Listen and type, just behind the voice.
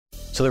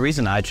So the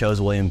reason I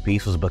chose William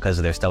Peace was because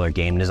of their stellar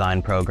game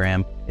design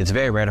program. It's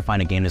very rare to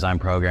find a game design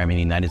program in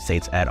the United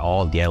States at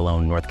all, let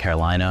alone North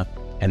Carolina.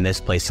 And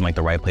this place seemed like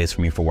the right place for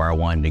me for where I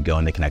wanted to go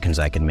and the connections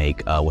I could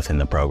make within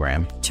the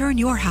program. Turn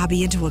your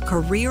hobby into a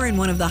career in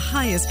one of the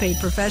highest paid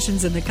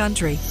professions in the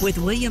country with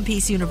William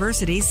Peace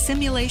University's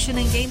Simulation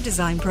and Game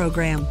Design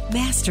program.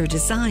 Master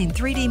design,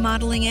 3D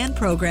modeling, and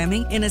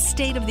programming in a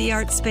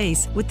state-of-the-art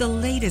space with the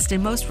latest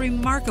and most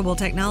remarkable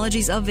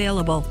technologies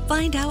available.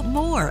 Find out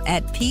more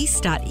at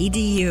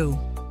peace.edu.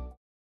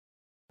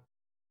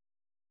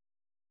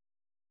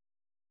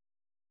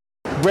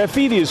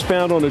 Graffiti is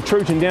found on a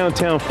church in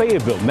downtown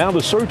Fayetteville. Now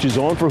the search is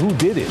on for who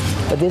did it.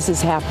 But this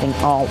is happening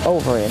all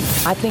over, and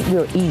I think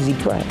we're easy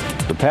prey.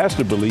 The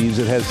pastor believes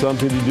it has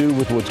something to do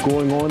with what's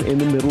going on in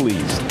the Middle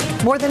East.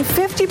 More than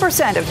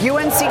 50% of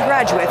UNC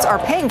graduates are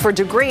paying for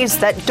degrees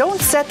that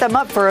don't set them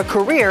up for a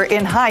career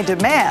in high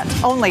demand.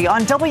 Only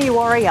on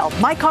WRAL,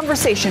 my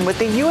conversation with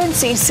the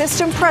UNC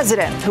system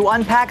president, who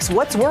unpacks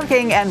what's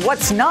working and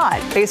what's not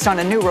based on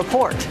a new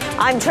report.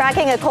 I'm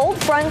tracking a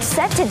cold front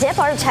set to dip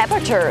our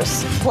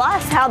temperatures,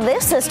 plus how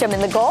this system in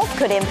the Gulf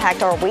could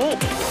impact our week.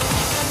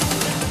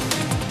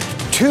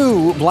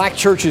 2 black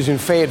churches in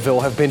Fayetteville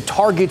have been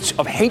targets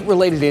of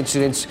hate-related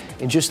incidents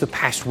in just the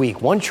past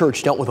week. One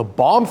church dealt with a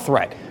bomb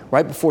threat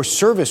right before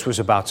service was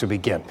about to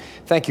begin.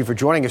 Thank you for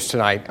joining us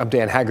tonight. I'm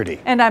Dan Haggerty.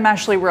 And I'm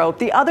Ashley Rope.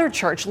 The other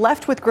church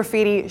left with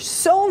graffiti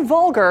so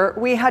vulgar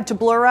we had to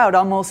blur out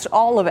almost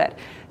all of it.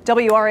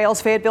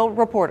 WRAL's Fayetteville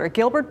reporter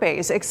Gilbert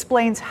Bays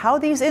explains how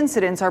these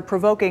incidents are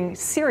provoking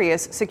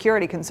serious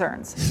security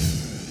concerns.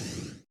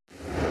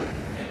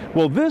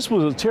 Well, this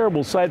was a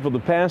terrible sight for the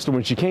pastor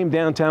when she came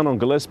downtown on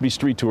Gillespie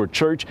Street to her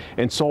church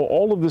and saw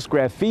all of this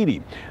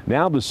graffiti.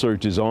 Now the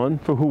search is on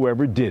for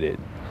whoever did it.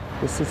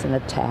 This is an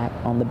attack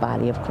on the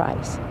body of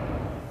Christ.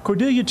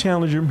 Cordelia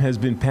Challenger has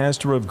been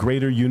pastor of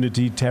Greater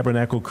Unity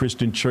Tabernacle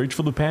Christian Church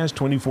for the past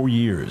 24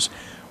 years.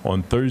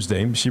 On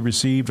Thursday, she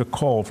received a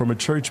call from a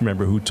church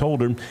member who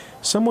told her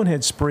someone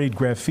had sprayed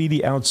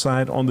graffiti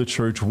outside on the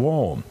church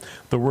wall.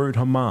 The word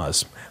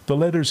Hamas, the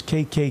letters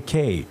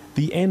KKK,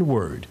 the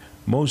N-word,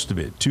 most of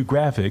it too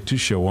graphic to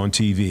show on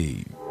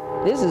TV.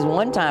 This is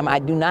one time I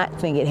do not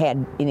think it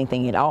had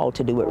anything at all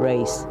to do with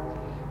race.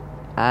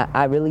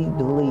 I really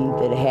believe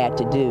that it had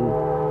to do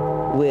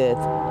with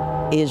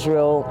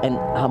Israel and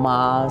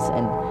Hamas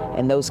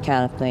and those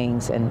kind of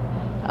things. And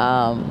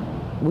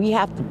we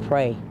have to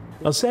pray.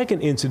 A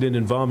second incident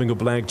involving a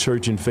black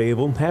church in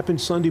Fayetteville happened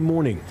Sunday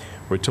morning.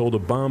 We're told a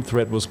bomb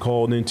threat was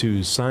called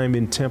into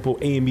Simon Temple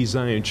AME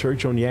Zion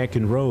Church on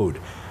Yadkin Road.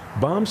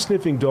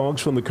 Bomb-sniffing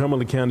dogs from the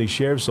Cumberland County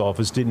Sheriff's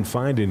Office didn't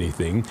find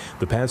anything.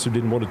 The pastor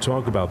didn't want to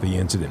talk about the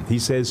incident. He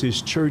says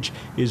his church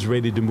is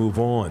ready to move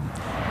on.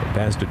 But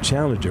Pastor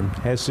Challenger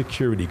has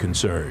security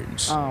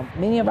concerns.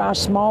 Many of our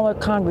smaller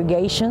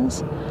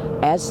congregations,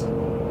 as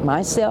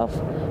myself,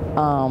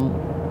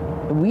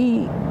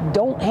 we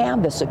don't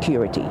have the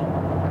security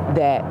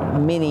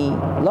that many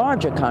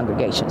larger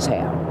congregations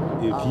have.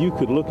 If you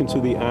could look into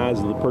the eyes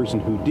of the person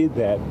who did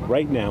that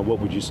right now,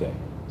 what would you say?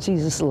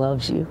 Jesus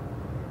loves you.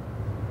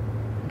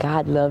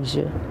 God loves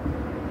you,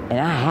 and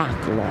I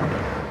have to love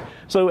you.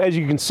 So as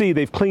you can see,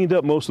 they've cleaned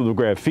up most of the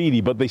graffiti,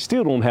 but they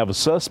still don't have a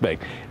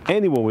suspect.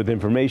 Anyone with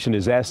information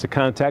is asked to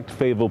contact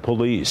Fayetteville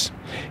Police.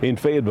 In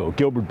Fayetteville,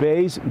 Gilbert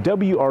Bays,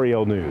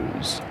 WRAL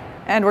News.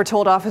 And we're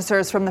told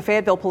officers from the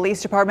Fayetteville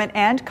Police Department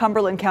and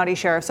Cumberland County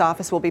Sheriff's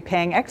Office will be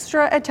paying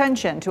extra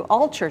attention to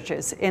all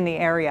churches in the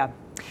area.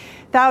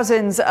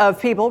 Thousands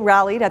of people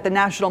rallied at the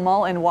National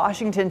Mall in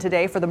Washington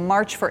today for the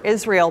March for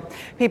Israel.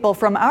 People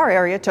from our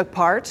area took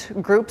part.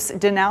 Groups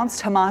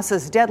denounced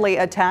Hamas's deadly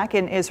attack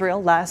in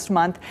Israel last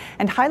month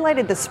and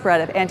highlighted the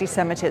spread of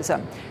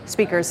anti-Semitism.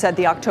 Speakers said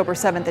the October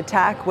 7th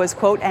attack was,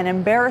 quote, an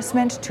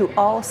embarrassment to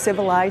all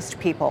civilized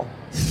people.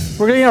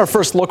 We're getting our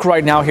first look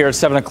right now here at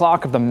 7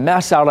 o'clock of the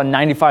mess out on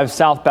 95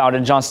 southbound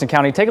in Johnston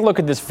County. Take a look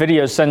at this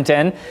video sent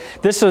in.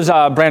 This is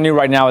brand new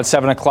right now at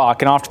 7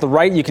 o'clock. And off to the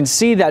right, you can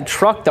see that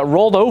truck that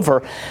rolled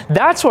over.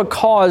 That's what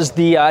caused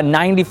the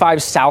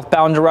 95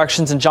 southbound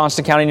directions in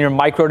Johnston County near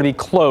Micro to be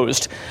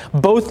closed.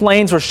 Both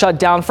lanes were shut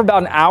down for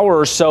about an hour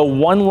or so.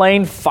 One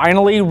lane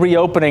finally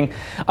reopening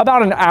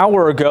about an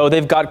hour ago.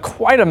 They've got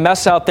quite a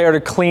mess out there to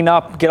clean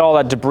up, get all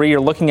that debris you're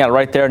looking at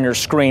right there on your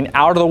screen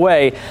out of the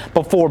way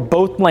before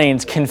both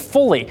lanes can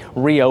fully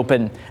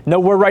reopen. No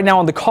word right now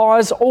on the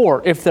cause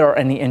or if there are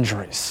any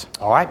injuries.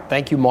 All right.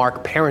 Thank you,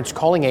 Mark. Parents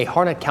calling a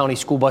Harnett County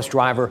school bus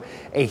driver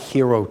a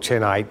hero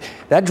tonight.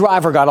 That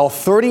driver got all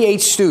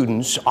 38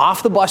 students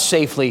off the bus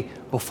safely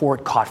before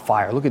it caught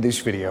fire. Look at this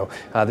video.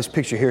 This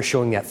picture here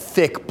showing that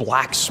thick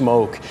black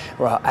smoke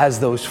as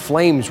those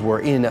flames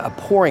were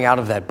pouring out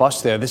of that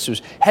bus there. This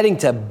was heading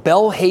to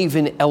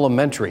Bellhaven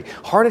Elementary.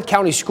 Harnett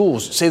County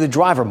schools say the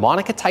driver,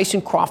 Monica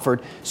Tyson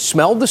Crawford,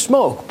 smelled the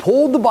smoke,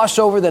 pulled the bus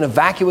over, then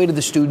evacuated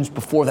the students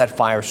before that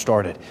fire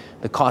started.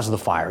 The cause of the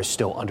fire is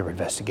still under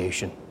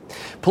investigation.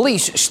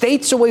 Police,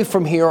 states away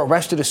from here,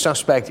 arrested a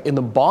suspect in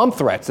the bomb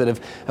threats that have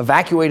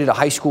evacuated a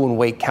high school in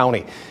Wake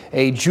County.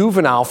 A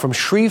juvenile from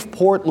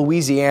Shreveport,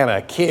 Louisiana,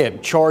 a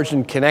kid charged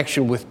in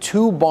connection with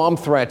 2 bomb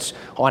threats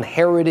on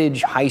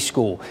Heritage High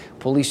School.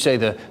 Police say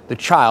the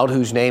child,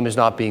 whose name is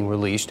not being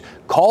released,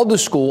 called the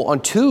school on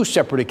 2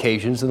 separate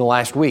occasions in the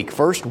last week.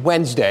 First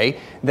Wednesday,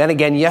 then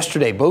again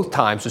yesterday. Both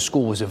times the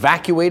school was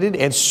evacuated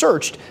and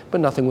searched, but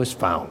nothing was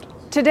found.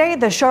 Today,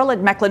 the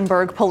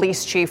Charlotte-Mecklenburg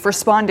police chief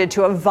responded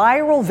to a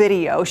viral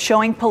video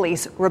showing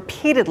police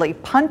repeatedly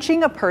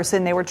punching a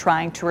person they were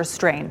trying to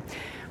restrain.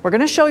 We're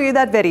going to show you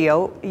that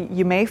video.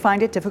 You may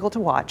find it difficult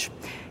to watch.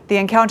 The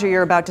encounter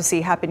you're about to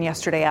see happened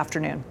yesterday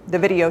afternoon. The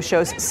video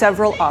shows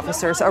several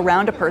officers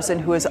around a person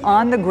who is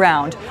on the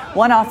ground.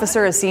 One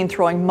officer is seen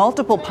throwing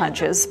multiple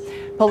punches.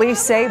 Police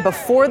say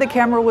before the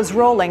camera was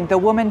rolling, the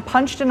woman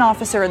punched an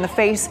officer in the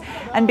face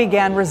and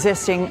began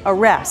resisting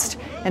arrest.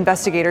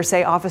 Investigators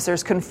say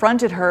officers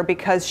confronted her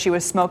because she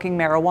was smoking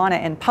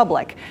marijuana in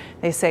public.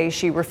 They say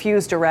she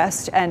refused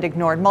arrest and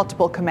ignored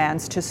multiple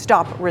commands to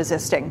stop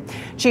resisting.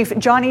 Chief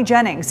Johnny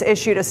Jennings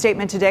issued a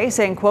statement today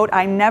saying, quote,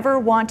 "I never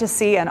want to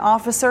see an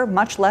officer,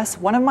 much less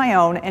one of my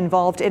own,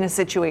 involved in a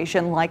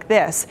situation like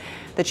this."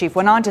 The chief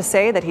went on to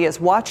say that he has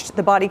watched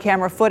the body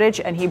camera footage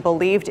and he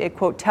believed it,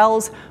 quote,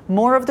 "tells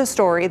more of the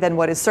story than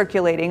what is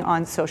circulating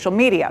on social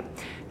media."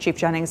 Chief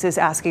Jennings is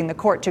asking the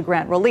court to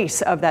grant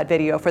release of that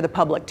video for the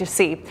public to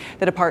see.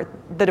 The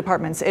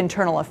department's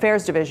Internal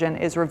Affairs Division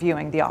is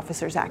reviewing the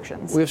officer's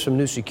actions. We have some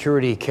new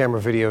security camera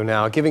video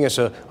now giving us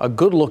a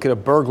good look at a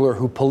burglar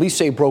who police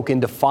say broke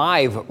into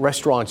 5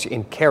 restaurants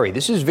in Cary.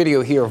 This is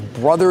video here of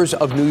Brothers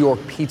of New York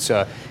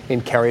Pizza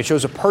in Cary. It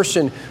shows a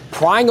person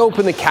prying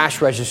open the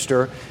cash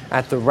register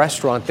at the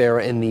restaurant there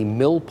in the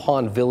Mill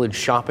Pond Village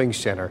Shopping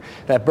Center.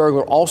 That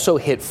burglar also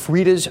hit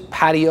Frida's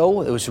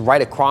Patio. It was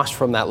right across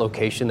from that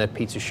location, that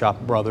pizza shop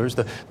Brothers.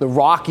 The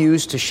rock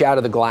used to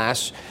shatter the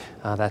glass,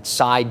 that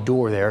side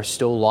door there,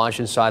 still lodged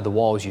inside the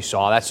wall, as you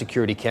saw. That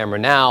security camera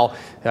now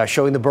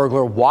showing the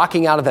burglar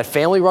walking out of that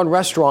family-run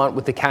restaurant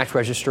with the cash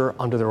register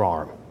under their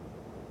arm.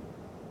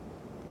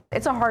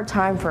 It's a hard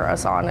time for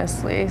us,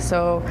 honestly.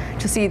 So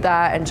to see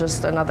that and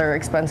just another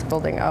expense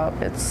building up,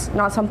 it's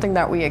not something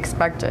that we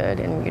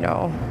expected and,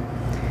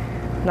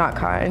 not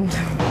kind.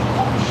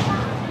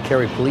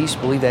 Cary police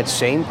believe that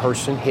same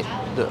person hit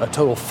a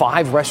total of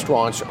 5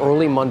 restaurants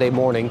early Monday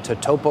morning. To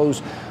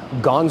Topo's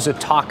Gonza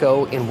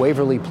Taco in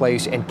Waverly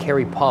Place and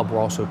Cary Pub were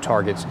also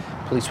targets.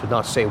 Police would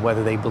not say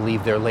whether they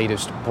believe their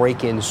latest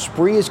break-in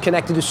spree is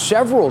connected to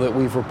several that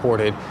we've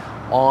reported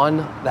on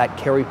that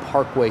Cary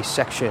Parkway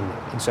section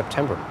in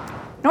September.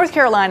 North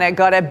Carolina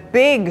got a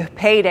big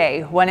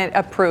payday when it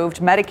approved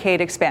Medicaid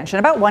expansion,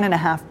 about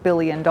 $1.5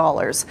 billion.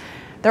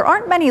 There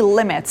aren't many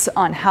limits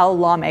on how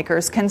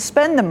lawmakers can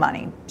spend the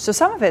money, so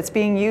some of it's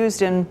being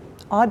used in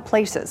odd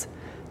places.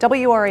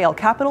 WRAL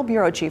Capitol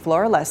Bureau Chief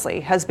Laura Leslie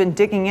has been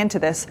digging into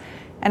this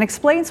and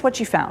explains what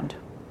she found.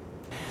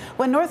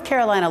 When North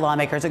Carolina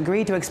lawmakers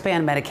agreed to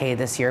expand Medicaid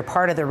this year,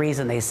 part of the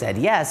reason they said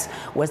yes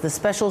was the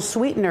special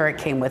sweetener it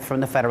came with from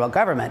the federal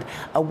government.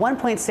 A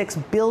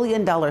 $1.6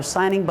 billion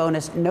signing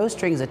bonus, no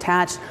strings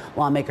attached.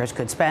 Lawmakers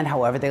could spend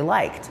however they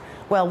liked.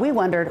 Well, we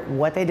wondered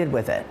what they did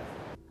with it.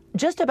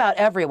 Just about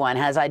everyone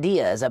has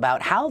ideas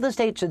about how the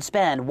state should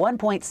spend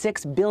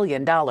 $1.6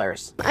 billion.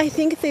 I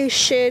think they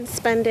should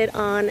spend it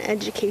on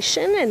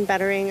education and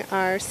bettering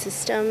our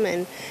system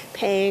and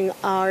paying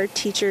our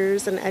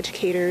teachers and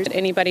educators.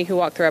 Anybody who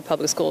walked through our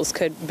public schools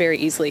could very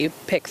easily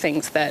pick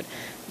things that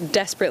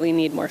desperately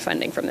need more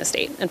funding from the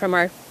state and from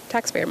our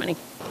taxpayer money.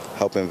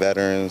 Helping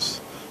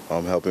veterans,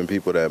 helping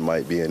people that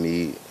might be in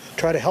need.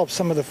 Try to help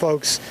some of the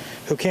folks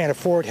who can't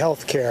afford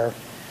health care.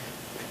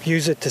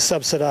 Use it to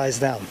subsidize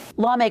them.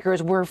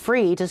 Lawmakers were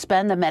free to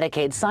spend the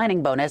Medicaid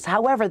signing bonus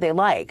however they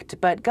liked,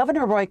 but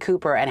Governor Roy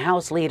Cooper and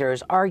House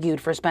leaders argued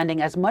for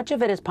spending as much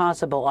of it as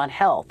possible on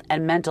health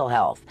and mental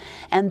health.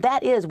 And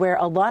that is where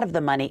a lot of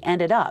the money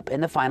ended up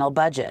in the final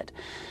budget.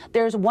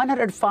 There's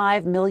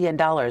 $105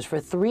 million for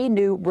 3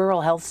 new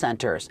rural health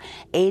centers,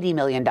 $80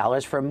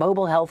 million for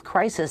mobile health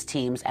crisis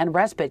teams and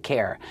respite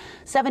care,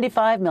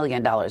 $75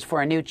 million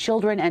for a new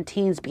children and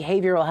teens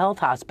behavioral health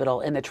hospital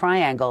in the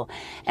Triangle,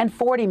 and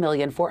 $40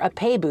 million for a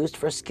pay boost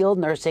for skilled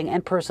nursing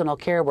and personal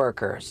care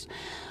workers.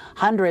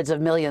 Hundreds of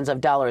millions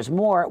of dollars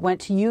more went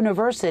to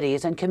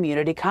universities and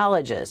community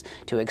colleges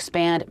to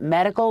expand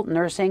medical,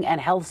 nursing, and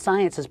health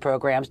sciences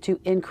programs to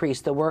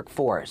increase the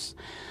workforce.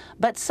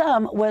 But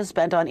some was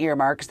spent on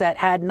earmarks that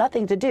had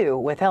nothing to do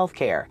with health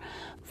care.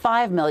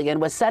 $5 million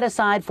was set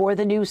aside for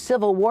the new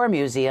Civil War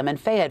Museum in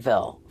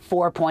Fayetteville,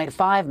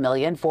 $4.5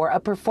 million for a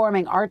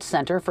performing arts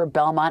center for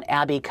Belmont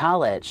Abbey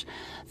College,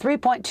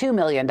 $3.2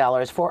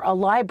 million for a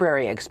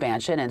library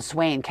expansion in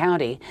Swain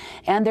County,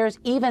 and there's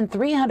even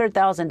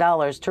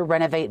 $300,000 to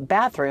renovate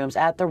bathrooms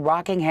at the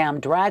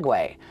Rockingham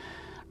Dragway.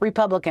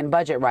 Republican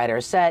budget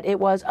writers said it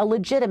was a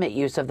legitimate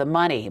use of the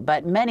money,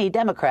 but many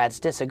Democrats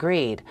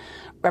disagreed.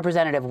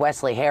 Representative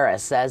Wesley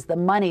Harris says the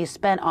money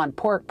spent on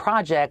pork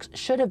projects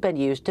should have been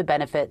used to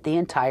benefit the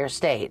entire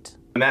state.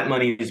 And that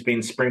money is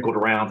being sprinkled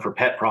around for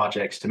pet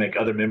projects to make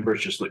other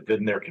members just look good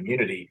in their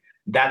community.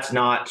 That's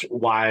not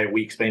why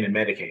we expanded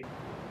Medicaid.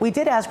 We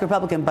did ask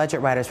Republican budget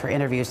writers for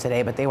interviews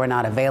today, but they were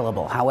not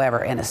available.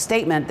 However, in a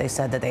statement, they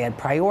said that they had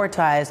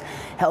prioritized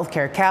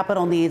healthcare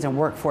capital needs and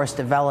workforce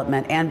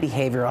development and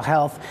behavioral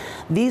health.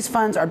 These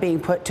funds are being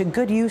put to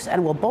good use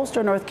and will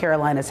bolster North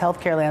Carolina's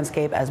healthcare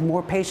landscape as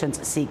more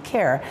patients seek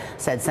care,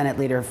 said Senate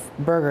Leader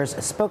Berger's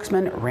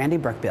spokesman, Randy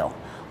Brookbill.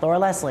 Laura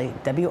Leslie,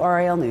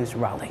 WRAL News,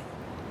 Raleigh.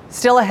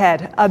 Still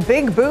ahead, a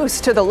big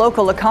boost to the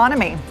local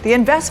economy. The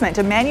investment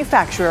a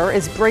manufacturer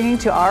is bringing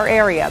to our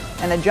area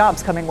and the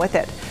jobs coming with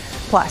it.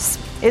 Plus,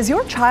 is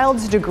your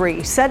child's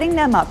degree setting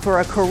them up for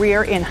a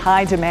career in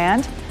high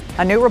demand?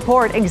 A new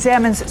report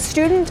examines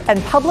student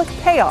and public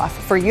payoff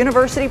for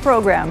university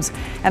programs.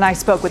 And I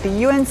spoke with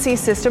the UNC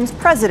Systems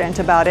president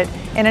about it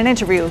in an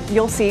interview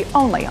you'll see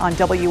only on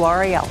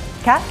WRAL.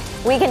 Kat?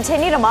 We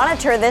continue to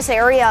monitor this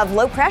area of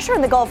low pressure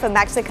in the Gulf of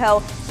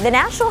Mexico. The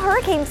National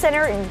Hurricane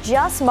Center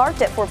just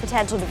marked it for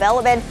potential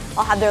development.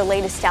 I'll have their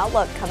latest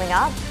outlook coming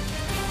up.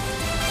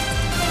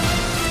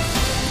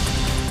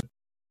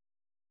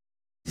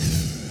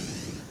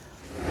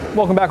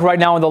 Welcome back right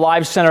now in the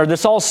Live Center.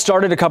 This all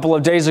started a couple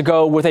of days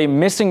ago with a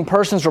missing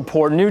persons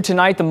report. New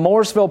tonight, the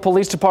Morrisville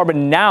Police Department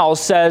now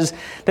says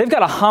they've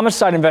got a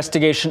homicide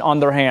investigation on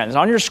their hands.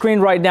 On your screen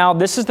right now,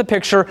 this is the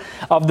picture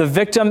of the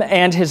victim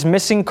and his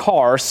missing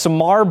car.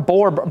 Samar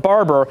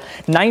Barber,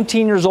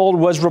 19 years old,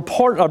 was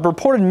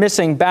reported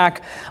missing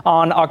back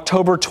on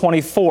October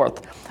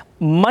 24th.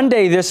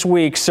 Monday this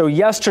week, so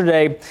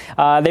yesterday,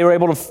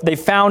 they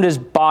found his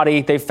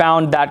body. They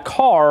found that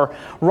car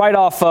right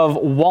off of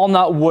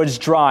Walnut Woods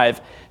Drive.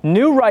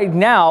 New right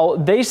now,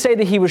 they say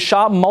that he was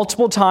shot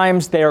multiple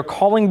times. They are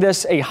calling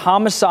this a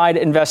homicide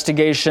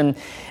investigation,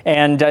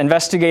 and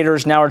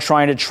investigators now are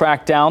trying to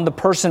track down the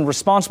person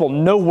responsible.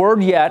 No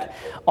word yet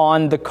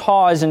on the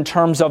cause in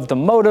terms of the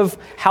motive,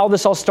 how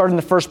this all started in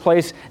the first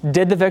place.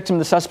 Did the victim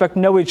and the suspect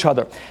know each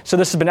other? So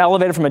this has been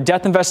elevated from a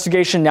death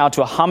investigation now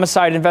to a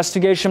homicide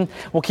investigation.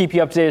 We'll keep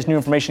you up to date as new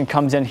information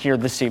comes in here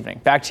this evening.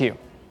 Back to you.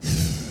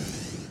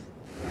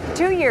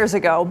 2 years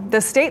ago,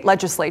 the state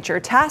legislature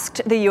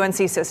tasked the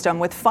UNC system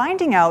with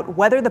finding out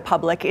whether the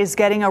public is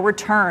getting a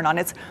return on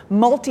its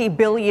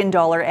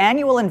multi-billion-dollar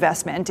annual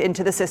investment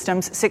into the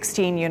system's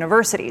 16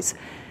 universities.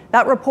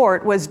 That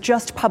report was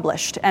just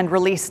published and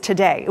released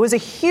today. It was a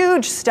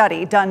huge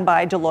study done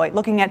by Deloitte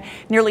looking at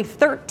nearly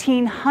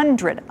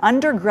 1,300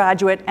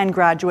 undergraduate and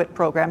graduate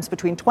programs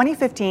between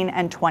 2015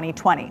 and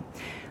 2020.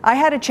 I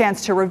had a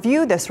chance to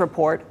review this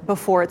report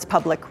before its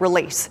public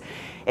release.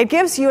 It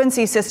gives UNC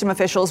system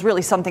officials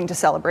really something to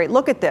celebrate.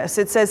 Look at this.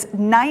 It says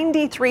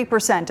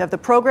 93% of the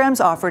programs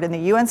offered in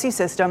the UNC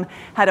system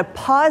had a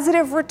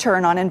positive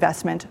return on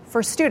investment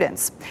for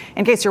students.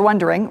 In case you're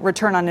wondering,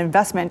 return on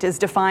investment is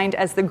defined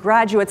as the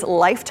graduate's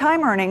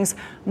lifetime earnings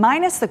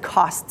minus the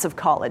costs of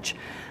college.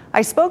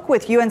 I spoke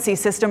with UNC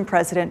system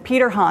president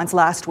Peter Hans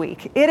last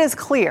week. It is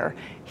clear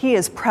he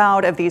is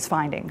proud of these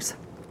findings.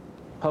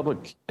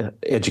 Public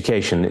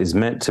education is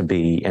meant to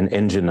be an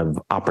engine of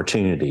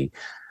opportunity.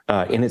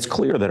 And it's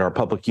clear that our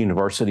public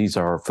universities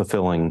are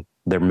fulfilling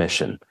their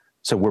mission.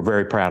 So we're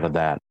very proud of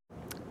that.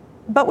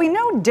 But we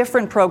know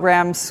different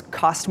programs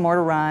cost more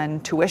to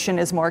run, tuition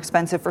is more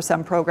expensive for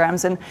some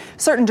programs, and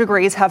certain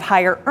degrees have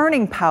higher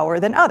earning power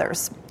than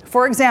others.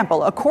 For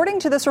example, according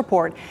to this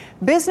report,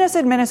 business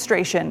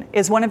administration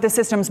is one of the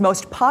system's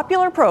most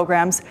popular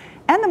programs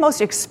and the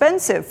most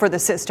expensive for the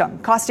system,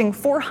 costing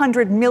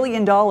 $400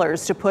 million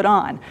to put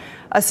on.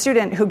 A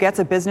student who gets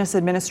a business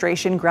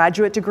administration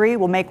graduate degree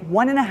will make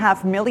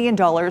 $1.5 million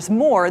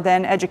more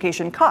than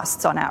education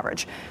costs on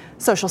average.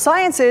 Social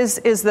sciences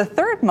is the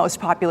third most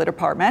popular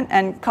department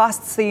and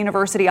costs the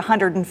university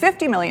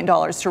 $150 million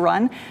to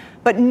run.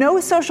 But no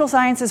social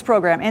sciences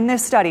program in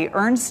this study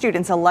earned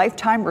students a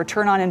lifetime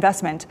return on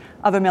investment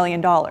of $1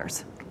 million.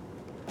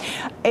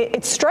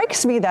 It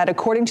strikes me that,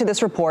 according to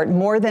this report,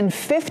 more than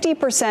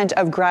 50%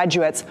 of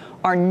graduates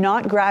are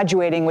not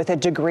graduating with a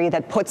degree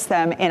that puts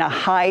them in a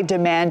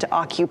high-demand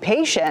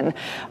occupation.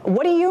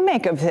 What do you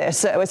make of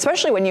this,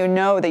 especially when you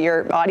know that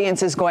your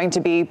audience is going to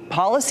be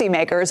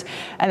policymakers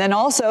and then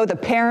also the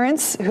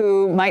parents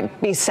who might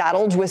be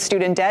saddled with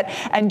student debt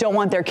and don't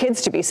want their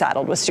kids to be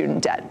saddled with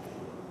student debt?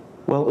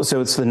 Well,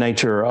 so it's the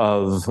nature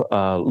of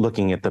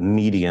looking at the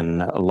median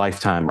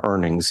lifetime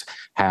earnings.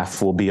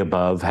 Half will be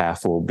above,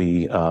 half will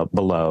be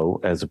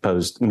below, as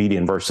opposed to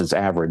median versus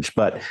average.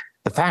 But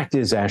the fact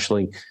is,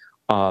 Ashley,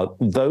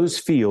 those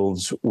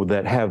fields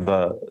that have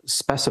a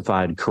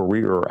specified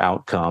career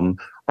outcome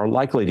are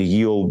likely to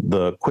yield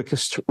the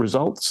quickest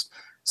results.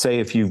 Say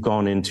if you've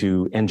gone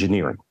into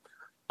engineering,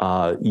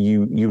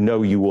 you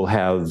know you will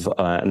have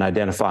an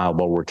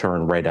identifiable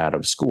return right out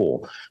of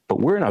school. But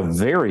we're in a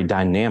very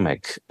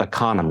dynamic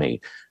economy.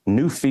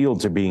 New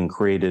fields are being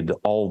created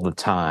all the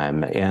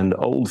time, and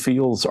old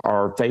fields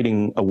are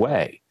fading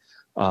away.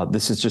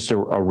 This is just a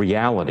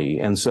reality.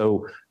 And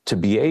so to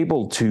be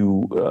able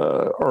to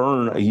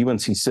earn a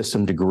UNC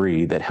system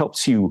degree that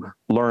helps you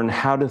learn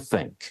how to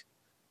think,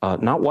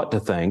 not what to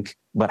think,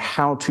 but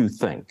how to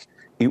think,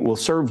 it will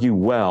serve you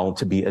well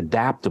to be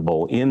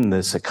adaptable in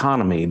this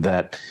economy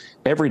that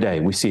every day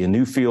we see a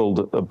new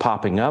field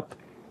popping up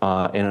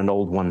and an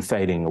old one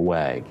fading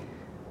away.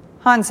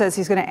 Hans says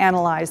he's going to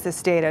analyze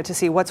this data to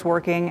see what's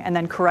working and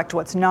then correct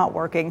what's not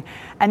working.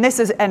 And this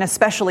is an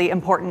especially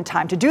important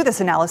time to do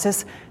this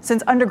analysis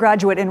since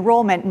undergraduate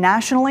enrollment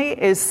nationally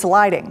is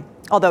sliding.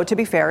 Although, to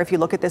be fair, if you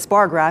look at this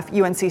bar graph,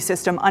 UNC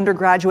system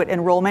undergraduate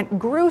enrollment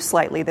grew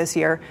slightly this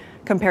year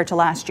compared to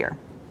last year.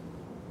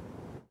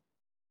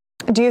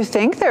 Do you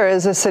think there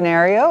is a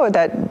scenario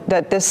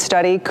that this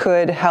study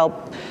could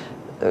help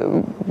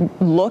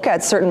look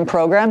at certain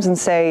programs and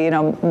say,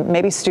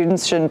 maybe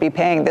students shouldn't be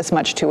paying this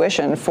much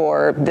tuition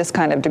for this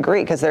kind of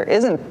degree because there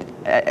isn't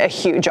a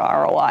huge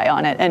ROI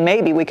on it, and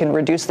maybe we can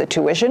reduce the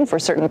tuition for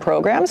certain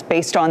programs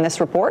based on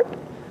this report?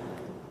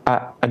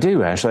 I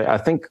do, Ashley. I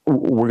think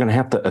we're going to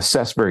have to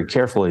assess very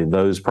carefully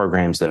those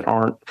programs that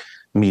aren't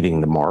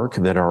meeting the mark,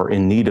 that are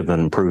in need of an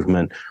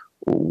improvement.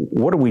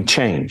 What do we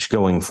change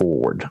going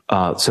forward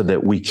so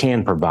that we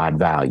can provide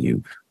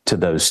value to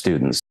those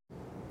students?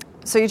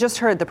 So you just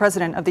heard the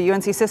president of the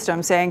UNC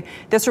system saying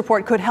this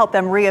report could help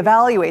them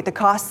reevaluate the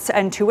costs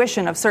and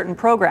tuition of certain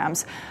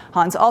programs.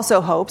 Hans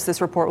also hopes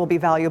this report will be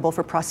valuable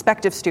for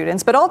prospective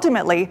students, but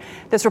ultimately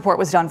this report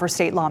was done for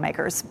state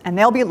lawmakers, and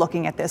they'll be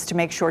looking at this to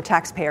make sure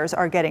taxpayers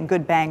are getting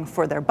good bang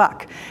for their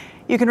buck.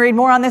 You can read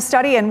more on this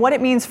study and what it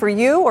means for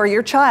you or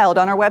your child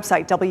on our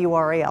website,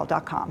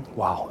 WRAL.com.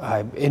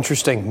 Wow,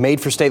 interesting.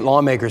 Made for state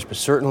lawmakers, but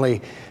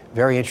certainly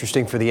very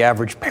interesting for the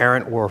average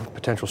parent or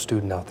potential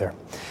student out there.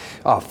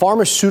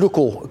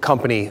 Pharmaceutical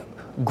company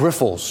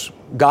Grifols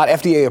got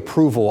FDA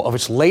approval of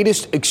its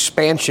latest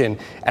expansion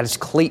at its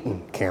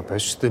Clayton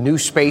campus. The new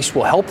space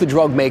will help the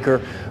drug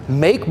maker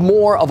make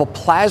more of a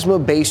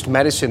plasma-based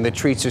medicine that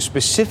treats a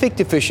specific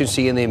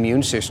deficiency in the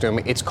immune system.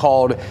 It's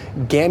called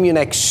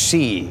Gamunex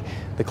C.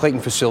 The Clayton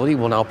facility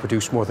will now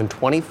produce more than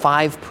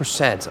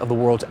 25% of the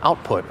world's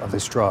output of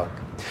this drug.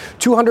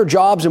 200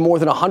 jobs and more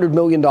than $100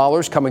 million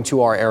coming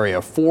to our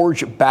area.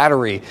 Forge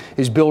Battery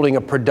is building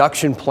a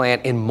production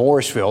plant in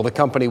Morrisville. The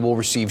company will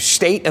receive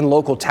state and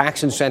local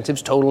tax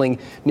incentives totaling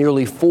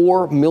nearly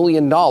 $4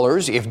 million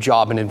if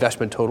job and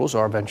investment totals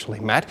are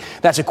eventually met.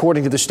 That's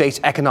according to the state's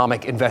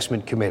Economic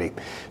Investment Committee.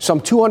 Some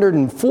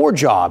 204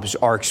 jobs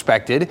are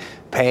expected,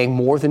 paying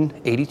more than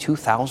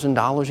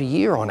 $82,000 a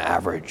year on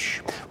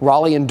average.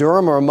 Raleigh and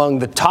Durham are among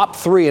the top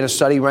 3 in a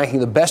study ranking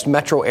the best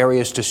metro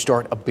areas to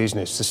start a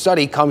business. The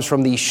study comes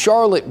from the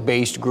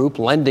Charlotte-based group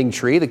Lending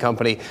Tree. The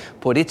company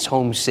put its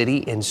home city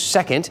in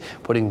second,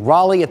 putting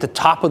Raleigh at the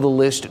top of the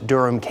list.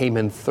 Durham came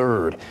in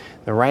third.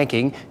 The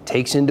ranking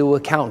takes into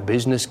account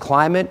business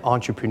climate,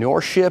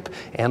 entrepreneurship,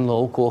 and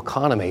local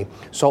economy.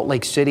 Salt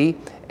Lake City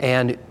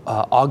and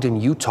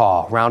Ogden,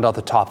 Utah round out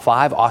the top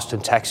 5.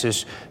 Austin,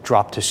 Texas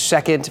dropped to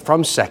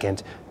from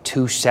second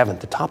to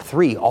 7th. The top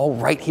 3 all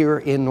right here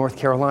in North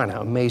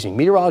Carolina. Amazing.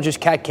 Meteorologist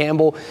Kat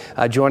Campbell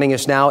joining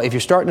us now. If you're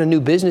starting a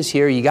new business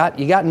here, you got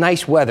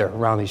nice weather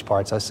around these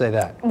parts. I'll say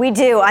that. We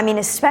do. I mean,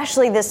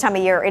 especially this time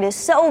of year. It is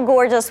so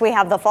gorgeous. We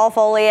have the fall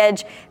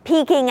foliage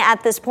peaking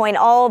at this point.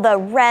 All the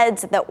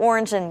reds, the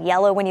orange and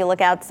yellow when you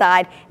look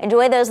outside.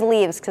 Enjoy those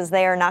leaves because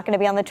they are not going to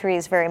be on the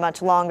trees very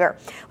much longer.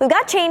 We've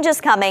got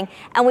changes coming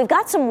and we've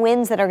got some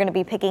winds that are going to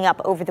be picking up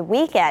over the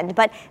weekend.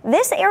 But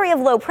this area of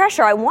low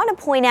pressure, I want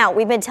to point out,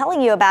 we've been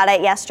telling you about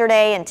it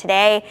yesterday and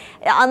today,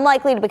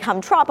 unlikely to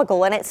become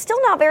tropical, and it's still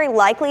not very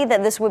likely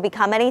that this would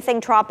become anything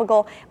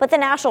tropical, but the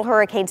National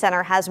Hurricane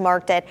Center has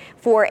marked it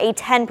for a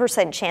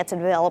 10% chance of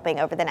developing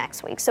over the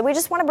next week. So we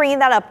just want to bring you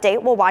that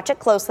update. We'll watch it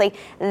closely.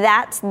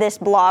 That's this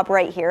blob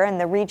right here in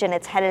the region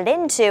it's headed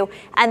into,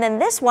 and then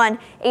this one,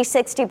 a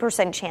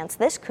 60% chance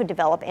this could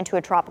develop into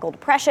a tropical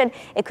depression.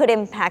 It could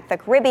impact the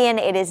Caribbean.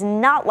 It is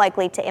not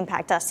likely to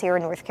impact us here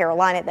in North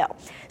Carolina, though.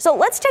 So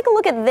let's take a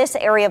look at this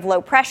area of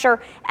low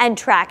pressure and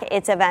track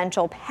its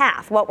eventual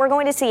path. What we're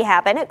going to see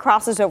happen, it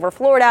crosses over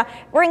Florida,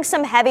 brings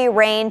some heavy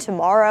rain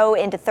tomorrow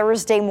into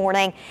Thursday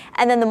morning,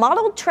 and then the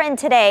modeled trend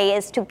today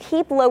is to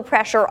keep low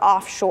pressure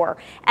offshore,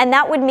 and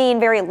that would mean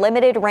very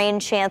limited rain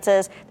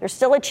chances. There's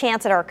still a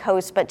chance at our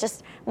coast, but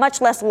just much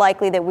less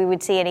likely that we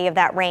would see any of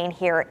that rain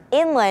here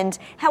inland.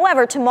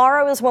 However,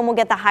 tomorrow is when we'll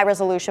get the high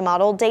resolution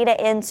model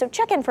data in, so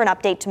check in for an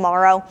update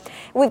tomorrow.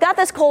 We've got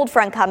this cold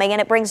front coming, and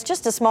it brings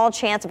just a small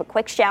chance of a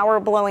quick shower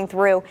blowing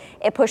through.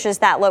 It pushes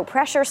that low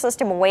pressure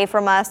system away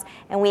from us,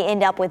 and we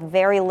end up with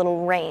very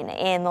little rain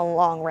in the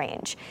long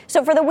range.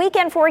 So for the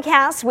weekend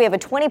forecast, we have a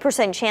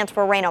 20% chance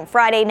for rain on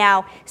Friday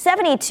now,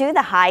 72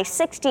 the high,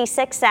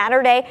 66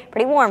 Saturday,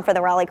 pretty warm for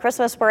the Raleigh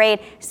Christmas Parade,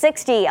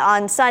 60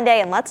 on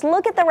Sunday, and let's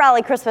look at the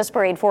Raleigh Christmas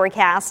Parade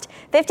forecast,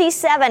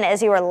 57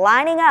 as you are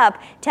lining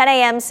up, 10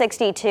 a.m.,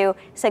 62,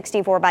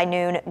 64 by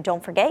noon.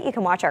 Don't forget, you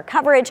can watch our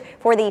coverage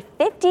for the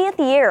 50th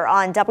year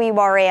on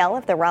WRAL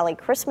of the Raleigh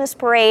Christmas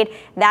Parade.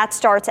 That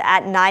starts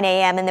at 9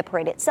 a.m. and the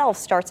parade itself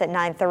starts at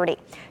 9:30.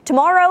 30.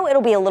 Tomorrow,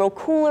 it'll be a little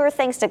cooler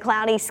thanks to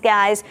cloudy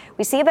skies.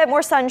 We see a bit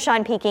more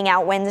sunshine peeking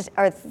out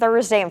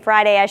Thursday and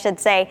Friday, I should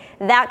say.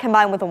 That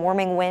combined with a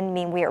warming wind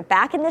mean we are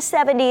back in the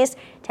 70s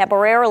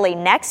temporarily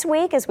next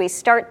week as we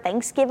start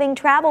Thanksgiving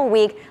travel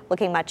week.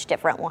 Looking much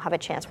different. We'll have a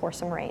chance for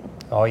some rain.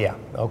 Oh, yeah.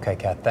 Okay,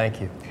 Kat, thank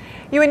you.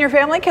 You and your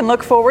family can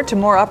look forward to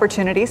more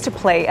opportunities to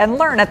play and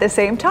learn at the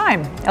same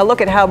time. A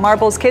look at how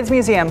Marbles Kids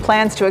Museum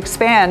plans to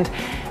expand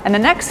and the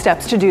next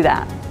steps to do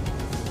that.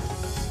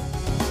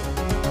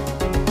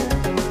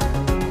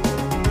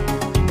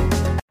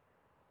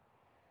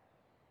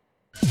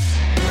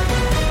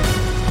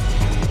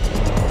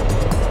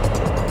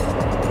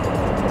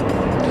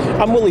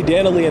 I'm Willie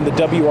Danley in the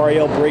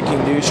WRAL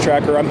Breaking News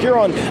Tracker. I'm here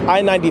on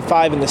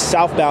I-95 in the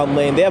southbound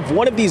lane. They have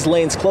one of these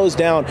lanes closed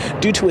down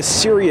due to a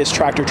serious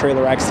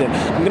tractor-trailer accident.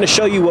 I'm going to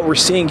show you what we're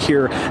seeing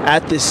here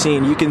at this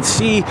scene. You can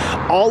see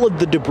all of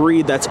the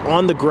debris that's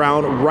on the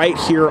ground right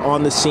here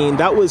on the scene.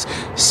 That was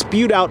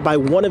spewed out by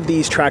one of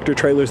these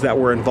tractor-trailers that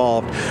were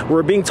involved.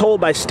 We're being told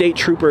by state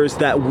troopers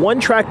that one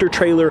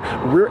tractor-trailer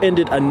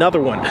rear-ended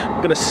another one. I'm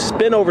going to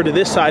spin over to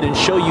this side and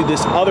show you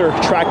this other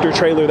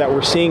tractor-trailer that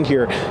we're seeing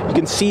here. You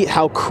can see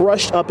how crushed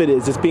up it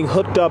is. It's being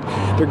hooked up.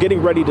 They're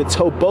getting ready to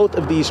tow both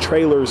of these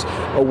trailers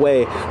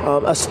away.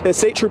 A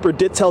state trooper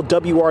did tell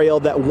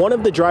WRAL that one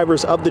of the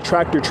drivers of the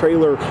tractor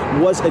trailer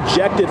was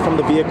ejected from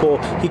the vehicle.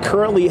 He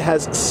currently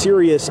has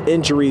serious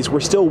injuries. We're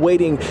still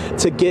waiting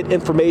to get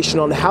information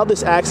on how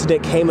this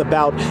accident came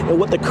about and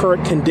what the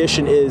current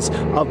condition is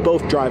of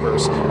both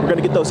drivers. We're going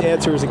to get those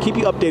answers and keep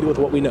you updated with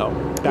what we know.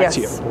 Back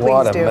to you.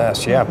 What a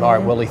mess. Yeah. All right,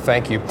 Willie,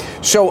 thank you.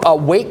 So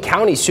Wake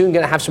County soon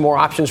going to have some more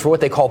options for what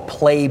they call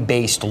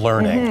play-based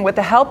learning. With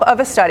the help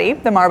of a study,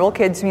 the Marble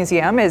Kids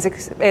Museum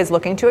is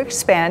looking to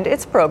expand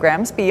its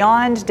programs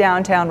beyond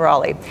downtown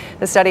Raleigh.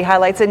 The study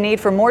highlights a need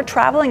for more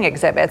traveling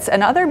exhibits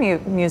and other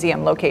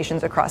museum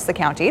locations across the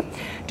county.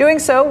 Doing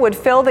so would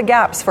fill the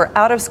gaps for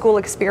out-of-school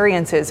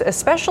experiences,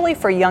 especially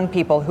for young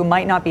people who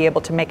might not be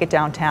able to make it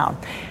downtown.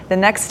 The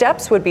next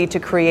steps would be to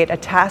create a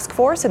task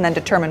force and then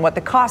determine what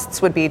the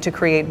costs would be to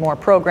create more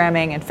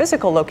programming and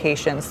physical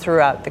locations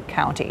throughout the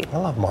county. I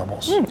love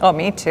marbles. Oh,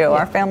 me too.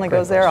 Our family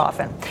goes there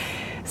often.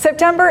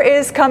 September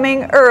is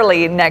coming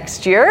early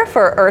next year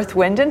for Earth,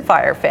 Wind &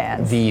 Fire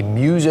fans. The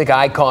music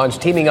icons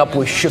teaming up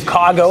with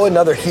Chicago,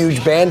 another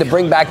huge band, to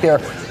bring back their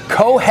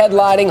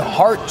co-headlining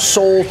Heart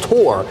Soul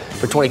Tour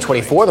for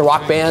 2024. The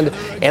rock band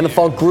and the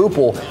funk group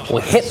will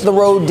hit the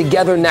road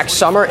together next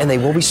summer, and they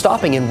will be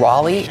stopping in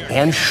Raleigh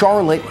and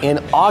Charlotte in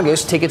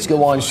August. Tickets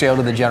go on sale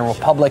to the general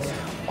public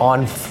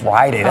on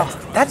Friday.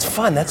 That's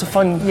fun. That's a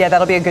fun... Yeah,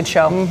 that'll be a good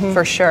show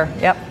for sure.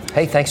 Yep.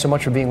 Hey, thanks so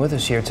much for being with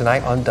us here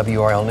tonight on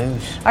WRAL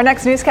News. Our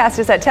next newscast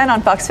is at 10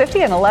 on Fox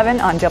 50 and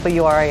 11 on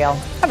WRAL.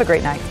 Have a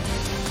great night.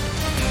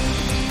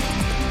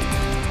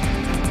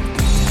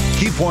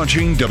 Keep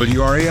watching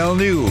WRAL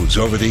News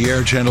over the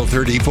air Channel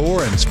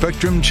 34 and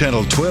Spectrum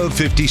Channel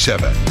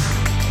 1257.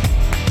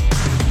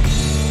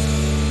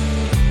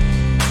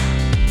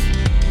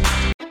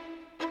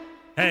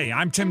 Hey,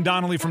 I'm Tim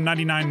Donnelly from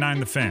 99.9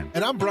 The Fan.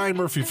 And I'm Brian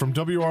Murphy from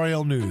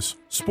WRAL News.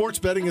 Sports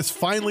betting is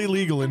finally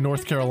legal in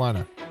North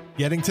Carolina.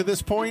 Getting to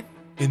this point,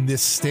 in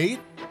this state,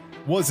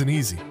 wasn't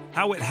easy.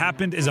 How it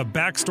happened is a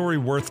backstory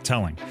worth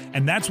telling,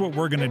 and that's what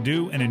we're going to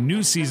do in a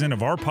new season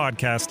of our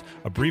podcast,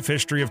 A Brief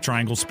History of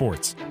Triangle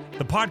Sports.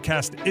 The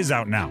podcast is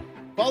out now.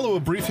 Follow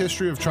A Brief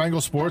History of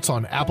Triangle Sports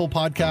on Apple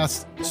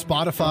Podcasts,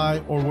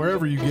 Spotify, or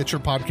wherever you get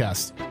your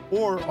podcasts,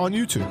 or on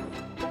YouTube.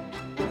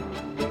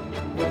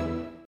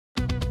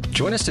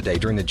 Join us today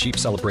during the Jeep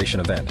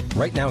Celebration event.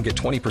 Right now, get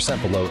 20%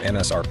 below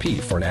MSRP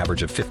for an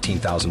average of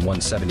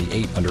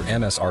 $15,178 under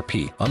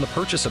MSRP on the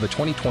purchase of a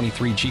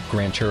 2023 Jeep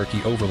Grand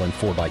Cherokee Overland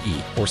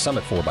 4xE or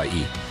Summit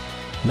 4xE.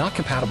 Not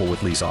compatible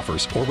with lease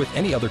offers or with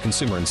any other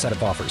consumer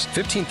incentive offers.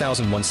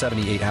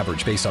 $15,178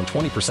 average based on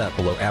 20%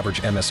 below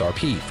average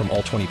MSRP from all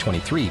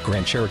 2023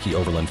 Grand Cherokee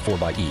Overland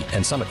 4xE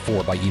and Summit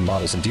 4xE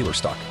models in dealer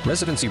stock.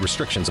 Residency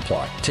restrictions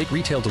apply. Take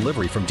retail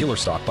delivery from dealer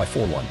stock by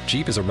 4/1.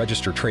 Jeep is a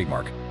registered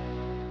trademark.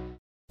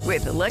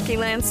 With the Lucky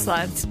Land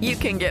Slots, you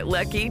can get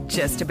lucky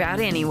just about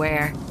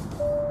anywhere.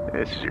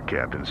 This is your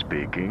captain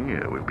speaking.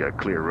 We've got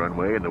clear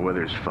runway and the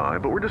weather's fine,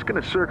 but we're just going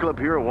to circle up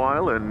here a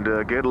while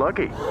and get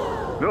lucky.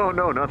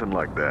 No, nothing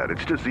like that.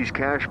 It's just these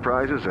cash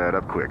prizes add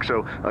up quick.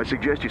 So I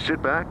suggest you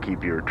sit back,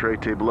 keep your tray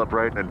table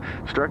upright, and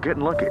start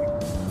getting lucky.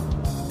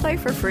 Play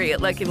for free at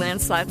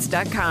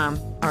LuckyLandSlots.com.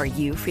 Are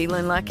you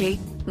feeling lucky?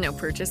 No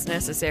purchase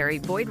necessary.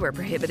 Void where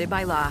prohibited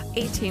by law.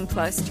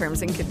 18+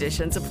 terms and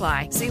conditions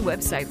apply. See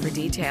website for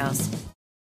details.